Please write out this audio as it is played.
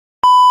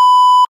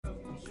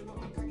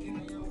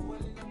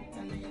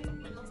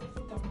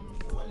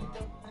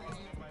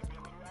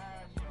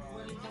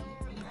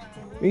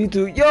Me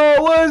too.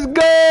 Yo, what's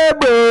good,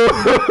 bro?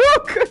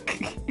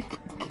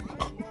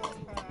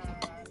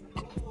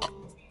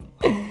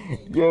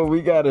 Yo,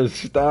 we gotta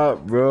stop,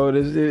 bro.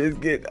 This shit is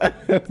getting.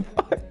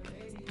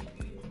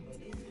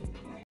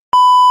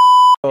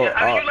 Yeah,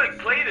 how do you like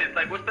play this?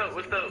 Like, what's the? Oh,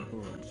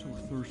 I'm so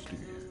thirsty.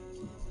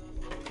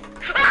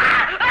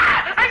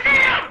 I see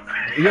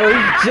him! Yo,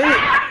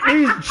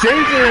 he's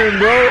chasing him,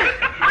 bro.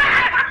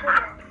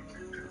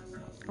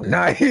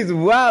 Nah, he's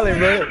wildin',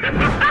 bro.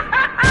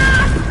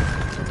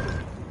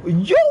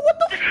 Yo, what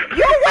the?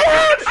 Yo, what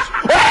happened?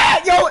 Ah,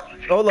 yo,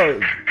 hold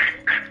on.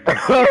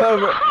 Hold on,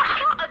 bro.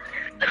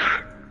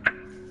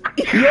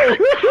 Yo,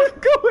 what's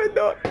going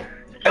on?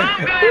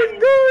 What's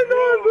going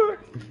on, bro?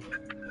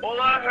 All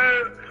I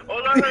heard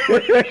was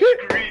some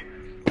scream.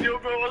 Yo,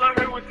 bro, all I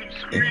heard was some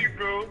scream,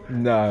 bro.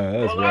 Nah,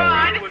 that's All I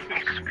wild. heard was some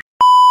scream.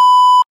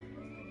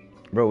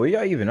 Bro, where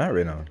y'all even at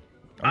right now?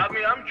 I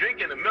mean, I'm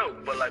drinking the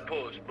milk, but like,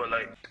 pause, but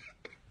like.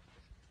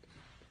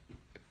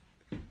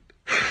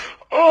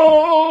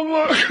 Oh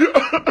my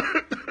god!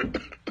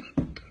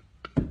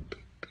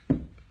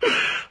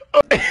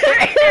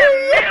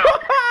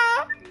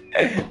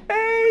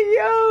 Hey,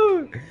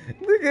 yo!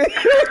 Look at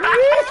hey,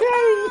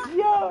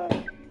 yo!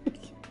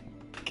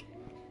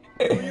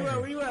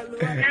 Where you at, Lou?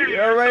 Yo,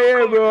 I'm right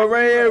here, bro. I'm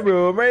right here,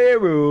 bro. I'm right here,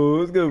 bro.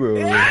 What's good, bro?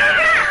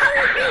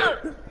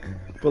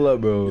 Pull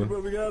up, bro.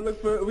 Bro, we gotta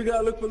look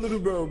for little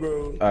bro,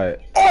 bro. Alright.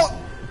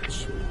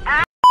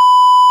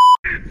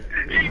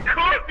 He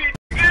caught me,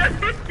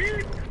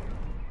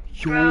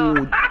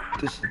 Yo,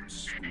 this.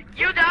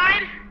 You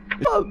died?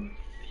 Oh.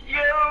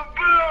 Yo,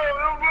 bro.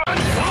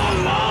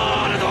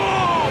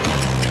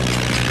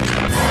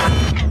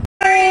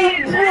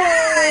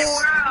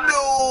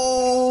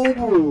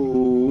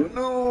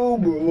 No,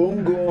 bro. I'm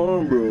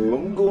going, bro.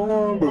 I'm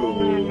going, bro.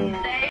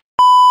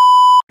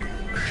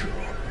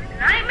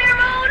 Nightmare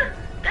mode?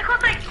 That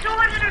costs like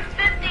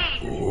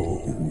 250.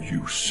 Oh,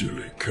 you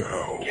silly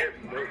cow.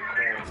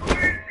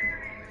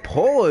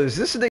 Pause.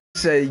 This nigga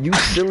said, you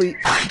silly.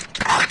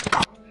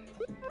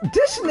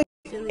 This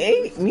nigga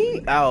ate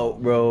me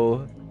out,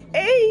 bro.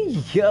 Hey,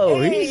 yo.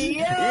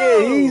 Yeah,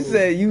 he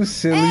said, you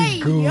silly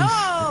goose.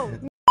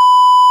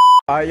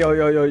 Alright,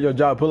 yo,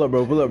 John, pull up,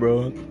 bro. Pull up,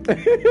 bro.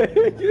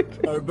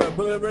 Alright, bro,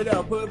 pull up right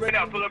now. We're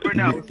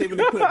saving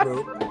the clip, bro.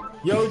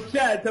 Yo,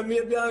 chat, tell me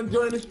if y'all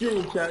enjoying the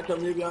stream, chat. Tell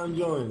me if y'all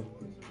enjoying.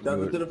 Shout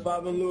out to the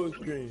 5 and Lewis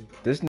stream.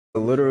 This nigga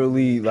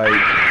literally, like...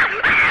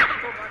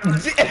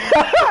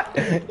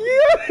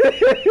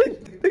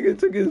 Nigga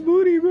took his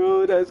booty,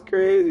 bro. That's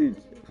crazy.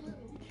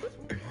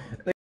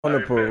 Nigga on the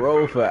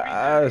parole for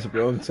ass,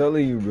 bro. I'm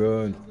telling you,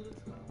 bro.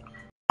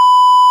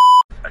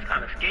 That's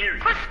kind of scary.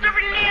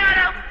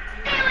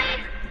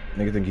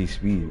 Nigga think he's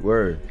speed.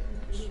 Word.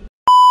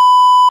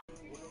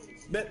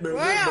 Bet, bro.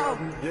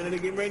 Join the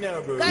game right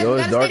now, bro. Yo,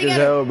 it's dark as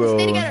hell, bro.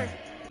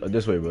 Oh,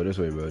 this way, bro. This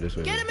way, bro. This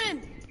way. Get him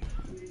in.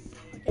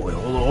 Wait,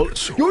 hold on.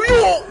 So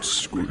Yo!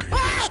 scream.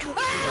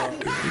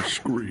 They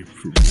scream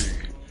for me.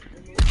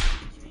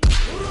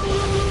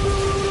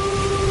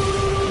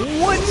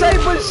 What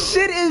type of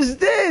shit is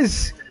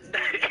this?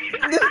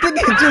 This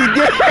nigga just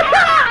get.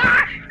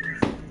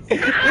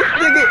 This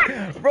nigga,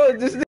 bro.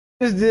 This nigga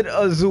just did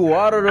a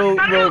Zuardo,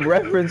 bro,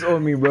 reference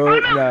on me, bro.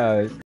 Nah,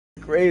 it's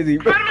crazy,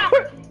 bro.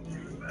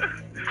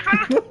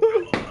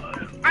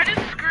 I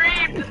just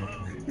screamed.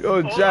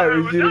 Yo, chat,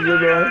 we see this,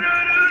 bro.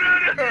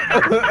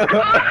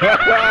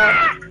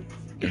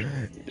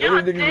 Yo,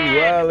 this nigga be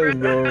wildin',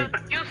 bro.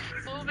 You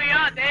stupid,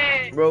 y'all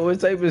dead. Bro, what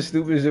type of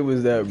stupid shit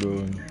was that,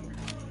 bro?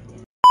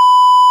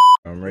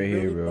 I'm right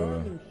here,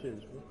 bro.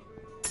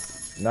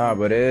 Nah,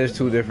 but there is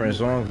 2 different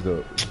songs,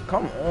 though.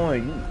 Come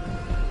on, you.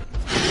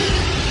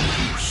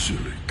 You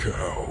silly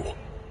cow.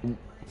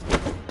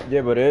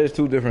 Yeah, but there is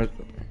 2 different.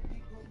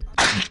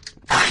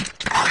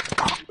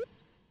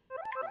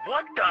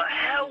 What the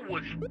hell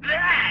was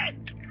that?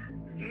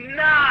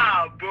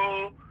 Nah,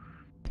 bro.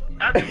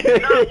 I do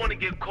not want to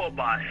get caught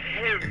by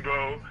him,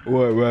 bro.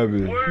 What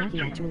happened? Word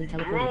to,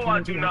 bro,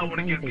 I do not want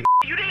to get.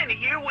 You didn't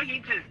hear what he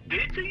just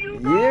did to you,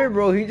 bro? Yeah,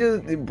 bro, he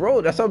just,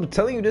 bro, that's what I'm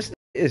telling you, this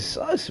is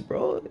sus,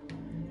 bro.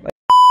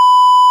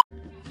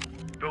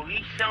 Bro,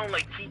 he sound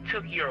like he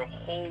took your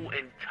whole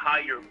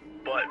entire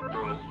butt,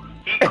 bro.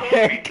 He called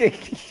me.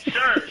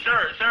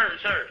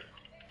 Sir.